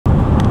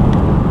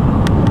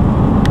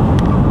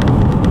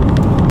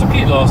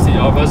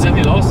Ja, was dit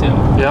die laaste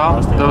jaar? Ja,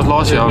 dat was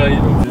last jaar.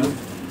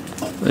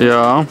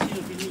 Ja.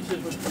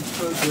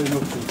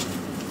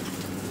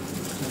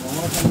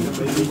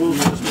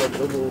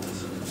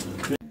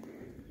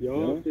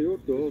 Ja,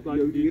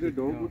 die dieren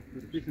daar wordt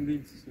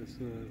verpleegdienst. Dus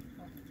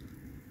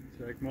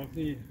ik mag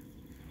niet.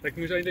 Ik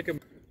moest eigenlijk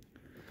een.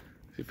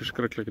 Die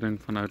verschrikkelijke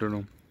ding van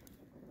ouderdom.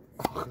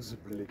 Ach, ze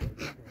blik.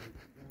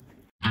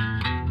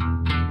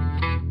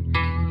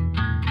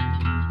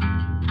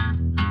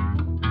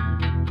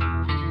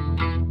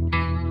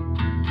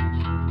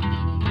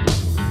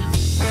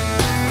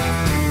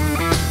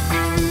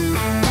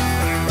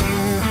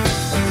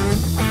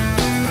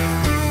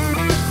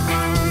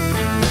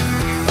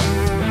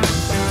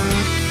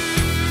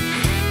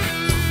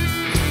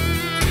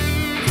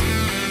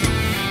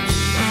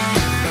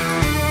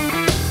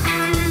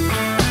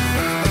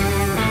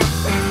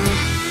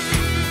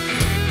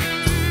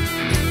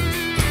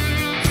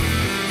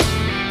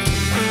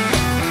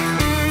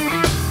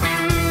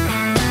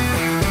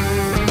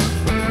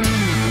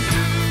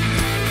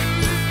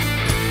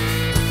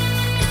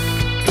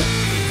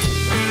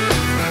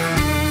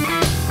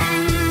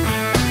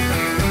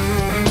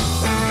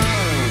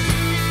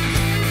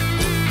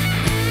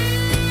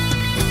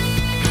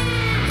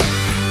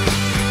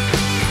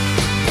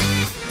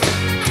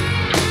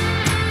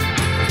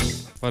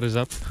 What is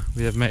up?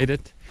 We have made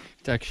it.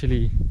 It's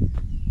actually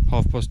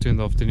 2:30 in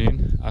the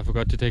afternoon. I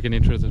forgot to take an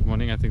intro this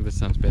morning. I think this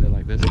sounds better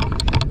like this.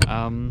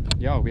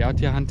 Yeah, we're out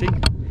here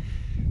hunting.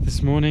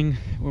 This morning,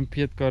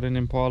 Piet got an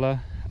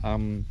impala.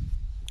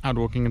 Out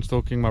walking and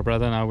stalking. My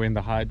brother and I were in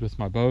the hide with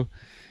my bow.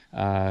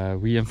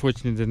 We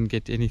unfortunately didn't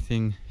get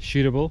anything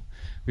shootable.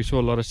 We saw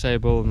a lot of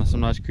sable and some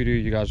nice kudu.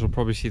 You guys will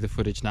probably see the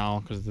footage now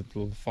because it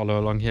will follow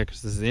along here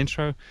because this is the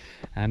intro.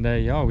 And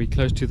yeah, we're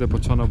close to the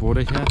Botswana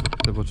border here.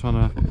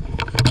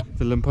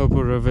 The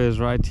Limpopo River is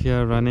right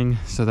here running,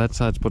 so that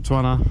side's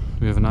Botswana.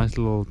 We have a nice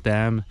little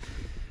dam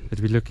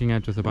that we're looking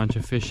at with a bunch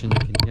of fish, and you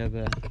can hear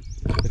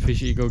the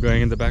fish eagle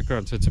going in the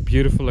background. So it's a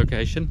beautiful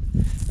location,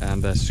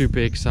 and super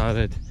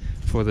excited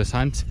for this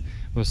hunt.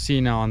 We'll see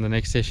now on the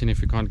next session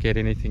if we can't get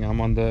anything. I'm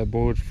on the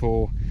board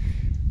for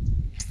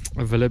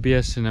a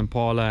Wildebeest, an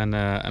Impala and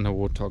a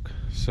Warthog,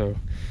 so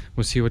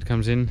we'll see what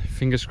comes in.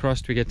 Fingers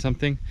crossed we get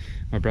something.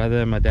 My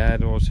brother and my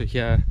dad are also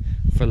here.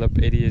 Philip,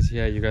 Eddie is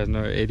here. You guys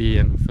know Eddie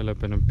and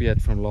Philip and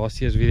Piet from last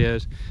year's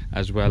videos,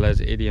 as well as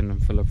Eddie and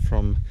Philip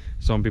from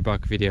Zombie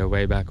Buck video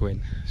way back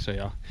when. So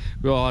yeah,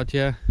 we're all out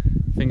here.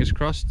 Fingers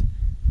crossed.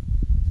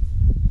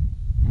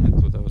 I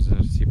thought that was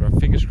a zebra.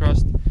 Fingers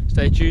crossed.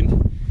 Stay tuned.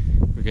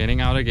 We're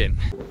getting out again.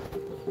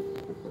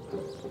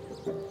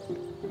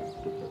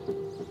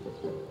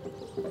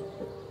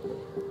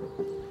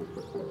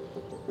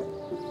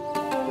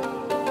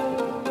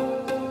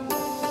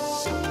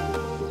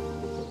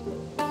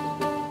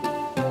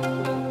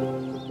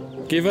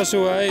 Give us a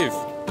wave.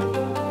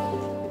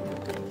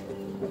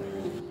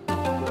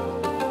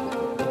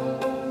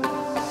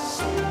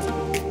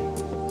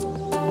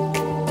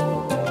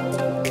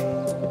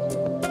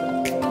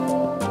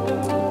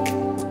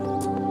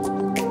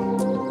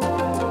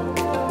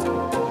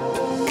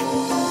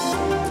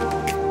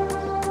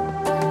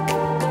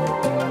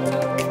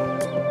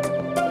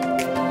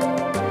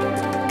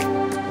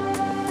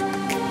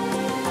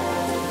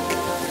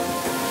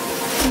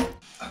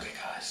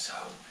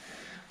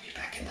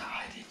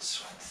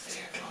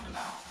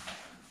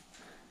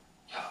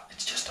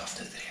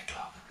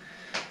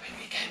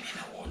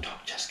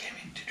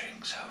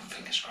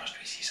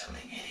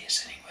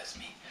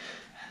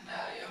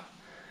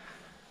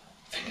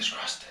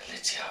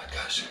 Let's see how it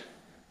goes.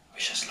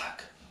 Wish us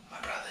luck. My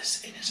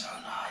brother's in his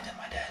own hide and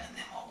my dad and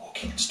them are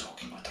walking and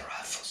stalking with the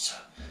rifles, so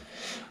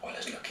all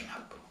is looking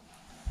up.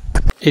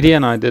 Eddie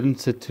and I didn't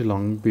sit too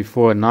long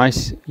before a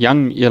nice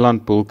young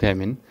eland bull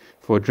came in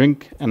for a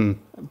drink and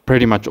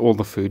pretty much all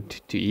the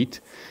food to eat.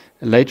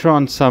 Later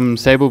on some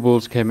sable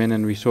bulls came in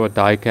and we saw a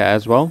duiker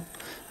as well.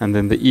 And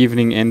then the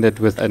evening ended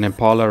with an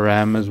impala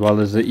ram as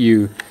well as the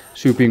ewe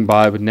swooping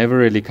by but never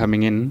really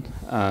coming in,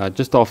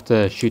 just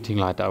after shooting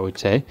light I would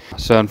say.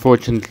 So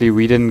unfortunately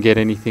we didn't get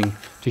anything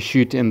to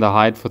shoot in the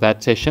hide for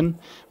that session.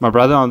 My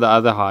brother on the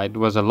other hide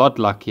was a lot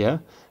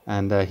luckier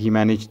and he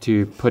managed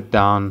to put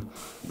down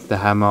the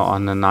hammer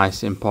on a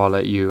nice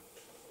impala ewe.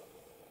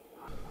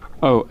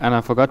 Oh, and I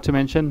forgot to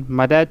mention,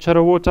 my dad shot a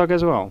warthog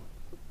as well.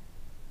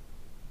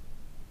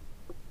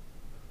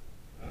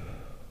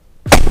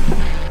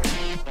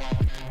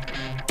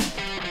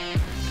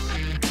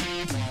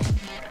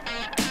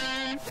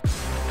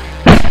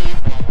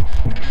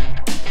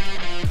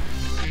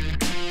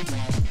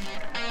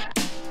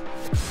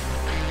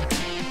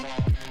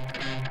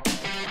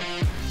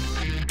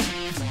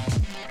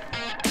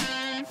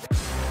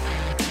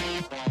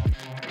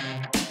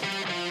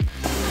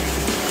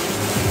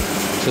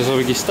 Ze is al een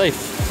beetje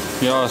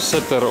stijf. Ja,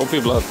 zit er op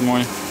je blad,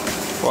 mooi.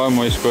 Baie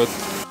mooi skoot.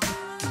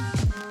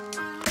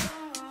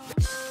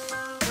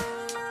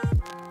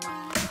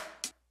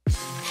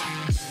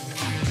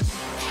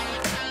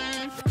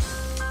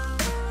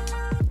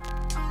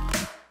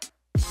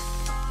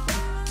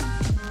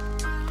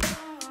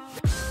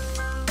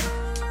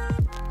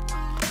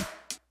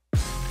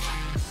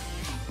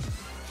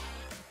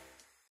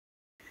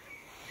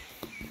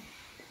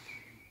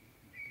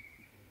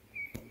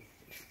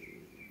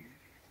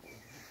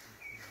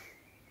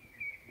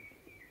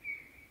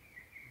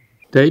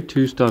 Day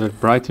 2 started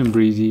bright and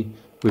breezy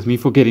with me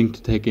forgetting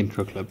to take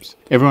intro clips.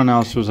 Everyone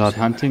else was out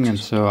hunting, and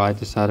so I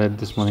decided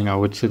this morning I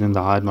would sit in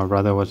the hide. My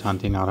brother was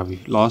hunting out of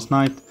last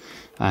night,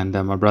 and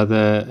my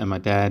brother and my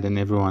dad and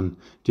everyone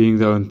doing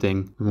their own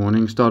thing. The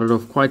morning started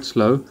off quite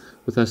slow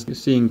with us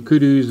seeing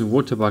kudus and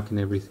waterbuck and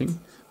everything.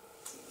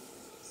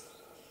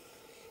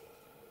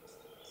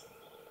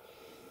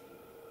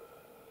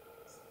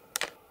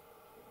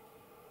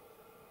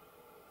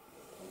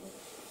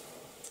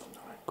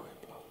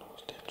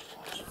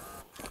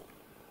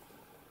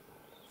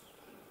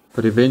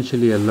 But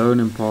eventually a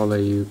lone Impala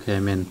ewe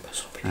came in,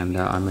 and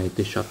I made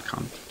the shot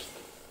count.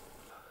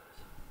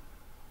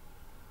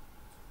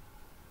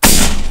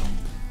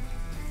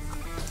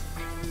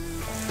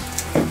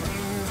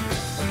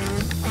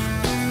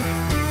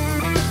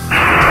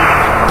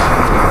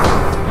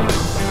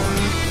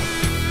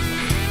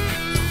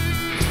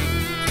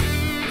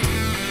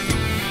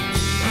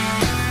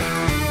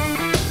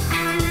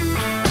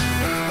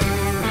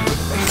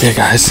 Okay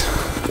guys,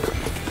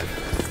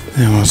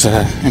 there was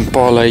an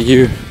Impala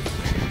ewe.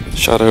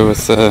 Shot her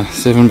with a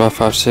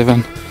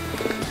 7x57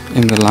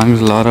 in the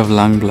lungs, a lot of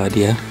lung blood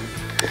here,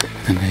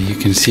 and you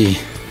can see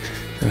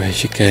the way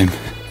she came.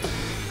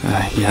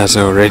 He has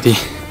her already,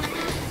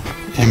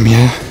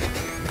 here,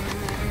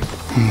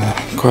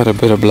 and quite a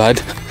bit of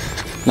blood,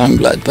 lung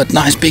blood, but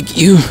nice big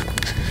ewe.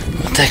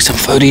 We'll take some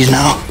photos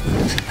now,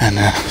 and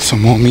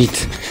some more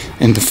meat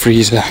in the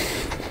freezer.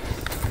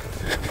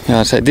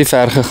 Ja, sy het nie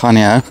ver gegaan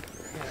nie, hè?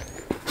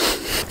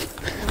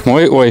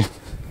 Mooi ooi.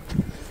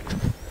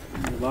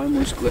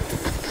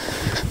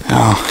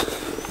 Ja,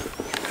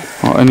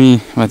 maar in die,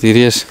 wat hier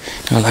is,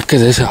 ja, lekker,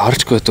 dit is een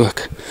hardskoot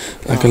ook,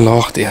 lekker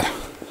laag deur.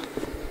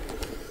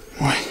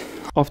 Mooi.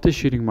 After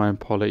shooting my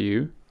Impala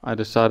ewe, I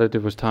decided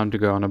it was time to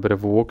go on a bit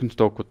of a walk and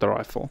stalk with the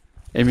rifle.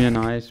 Emmy and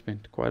I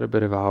spent quite a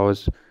bit of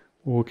hours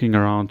walking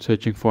around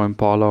searching for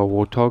Impala or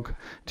Warthog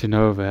to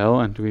no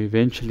avail, and we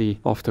eventually,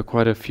 after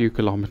quite a few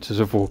kilometers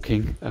of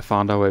walking,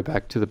 found our way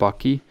back to the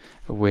bakkie,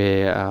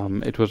 where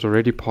it was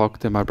already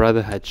parked, and my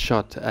brother had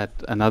shot at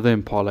another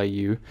Impala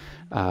ewe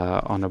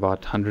on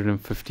about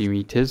 150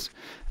 meters,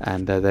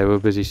 and they were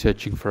busy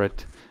searching for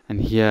it, and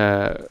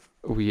here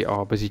we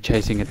are busy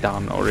chasing it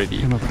down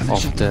already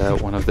after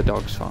one of the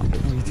dogs found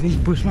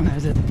it. Bushman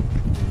has it.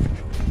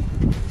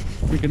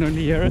 We can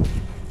only hear it.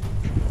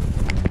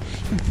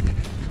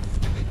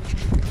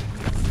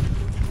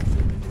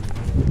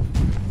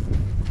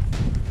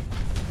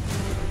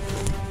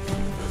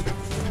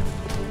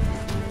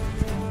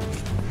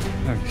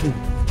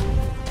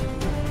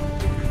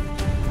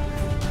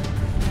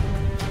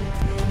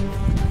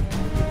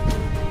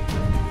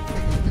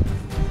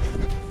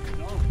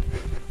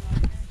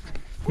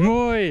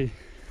 Mooi!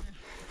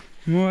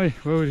 Mooi!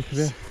 Wow, die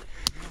geweer.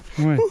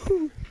 Mooi.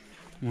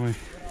 Mooi.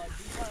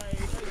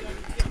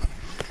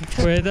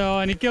 Hoe het daar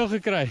aan die keel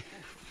gekry?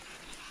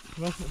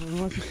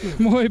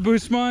 Mooi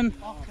Boesman!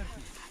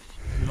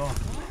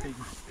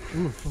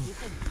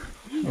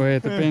 Hoe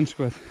het 'n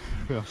penskoot?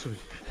 Ja, sorry.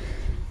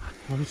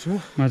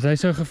 Maar sy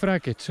so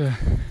gevrek het, so.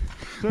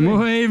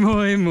 Mooi,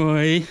 mooi,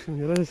 mooi.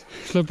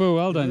 Slippe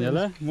wel dan,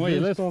 julle. Mooi,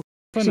 julle is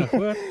vinnig,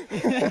 hoor.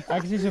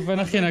 Ek is nie so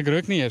vinnig geen, ek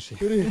rook nie eers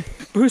nie.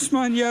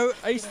 Boesman, jou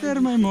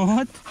eyster, my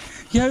maat.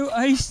 Jou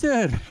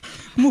eyster.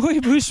 Mooi,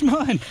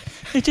 Boesman.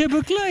 Het jy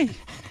beklei?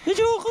 Het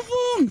jy al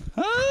gevang?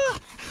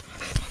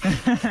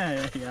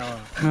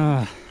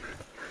 Ja.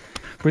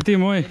 Boetie,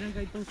 mooi.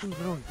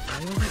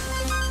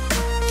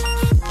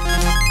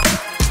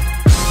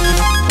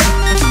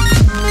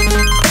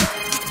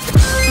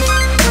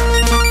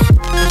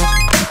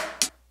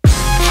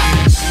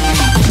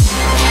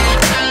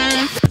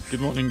 Good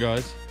morning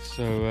guys,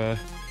 so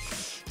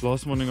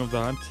last morning of the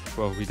hunt,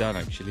 well we're done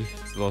actually,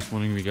 it's the last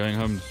morning, we're going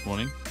home this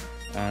morning,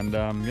 and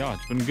yeah,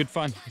 it's been good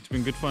fun,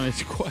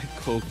 it's quite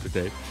cold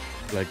today,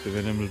 like the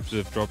venom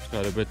have dropped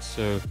quite a bit,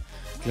 so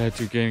glad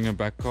to getting a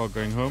back car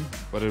going home,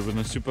 but it was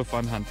a super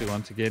fun hunting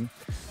once again.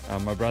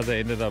 My brother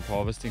ended up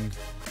harvesting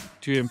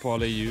 2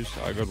 Impala ewes,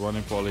 I got 1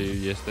 Impala ewe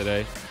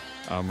yesterday,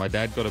 my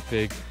dad got a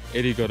pig,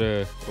 Eddie got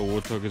a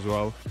Warthog as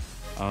well.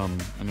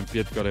 And then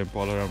Piet got an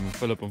Impala, and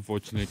Philip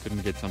unfortunately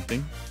couldn't get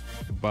something,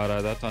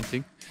 but that's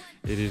hunting,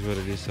 it is what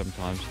it is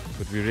sometimes,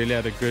 but we really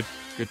had a good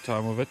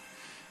time of it,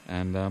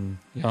 and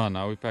yeah,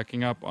 now we're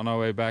packing up on our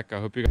way back. I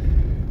hope you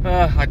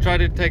guys... I tried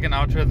to take an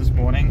outro this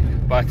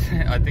morning, but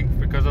I think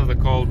because of the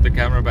cold the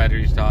camera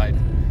batteries died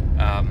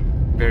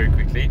very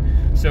quickly,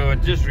 so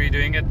just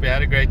redoing it. We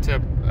had a great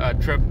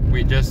trip.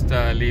 We're just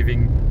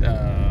leaving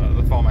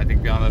the farm, I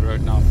think, behind the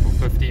road now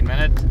for 15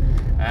 minutes.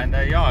 And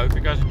yeah, I hope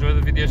you guys enjoy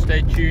the video.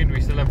 Stay tuned,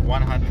 we still have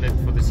 1 hunt left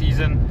for the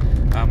season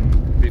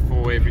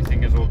before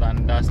everything is all done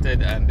and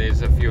dusted, and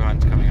there's a few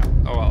hunts coming up.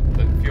 Oh well,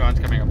 a few hunts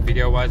coming up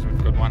video wise,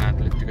 we've got 1 hunt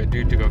left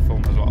to go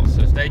film as well,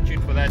 so stay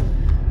tuned for that.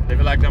 Leave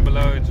a like down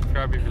below and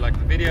subscribe if you like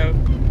the video,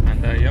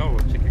 and yeah, we'll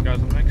check you guys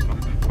on the next one.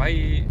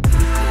 Bye.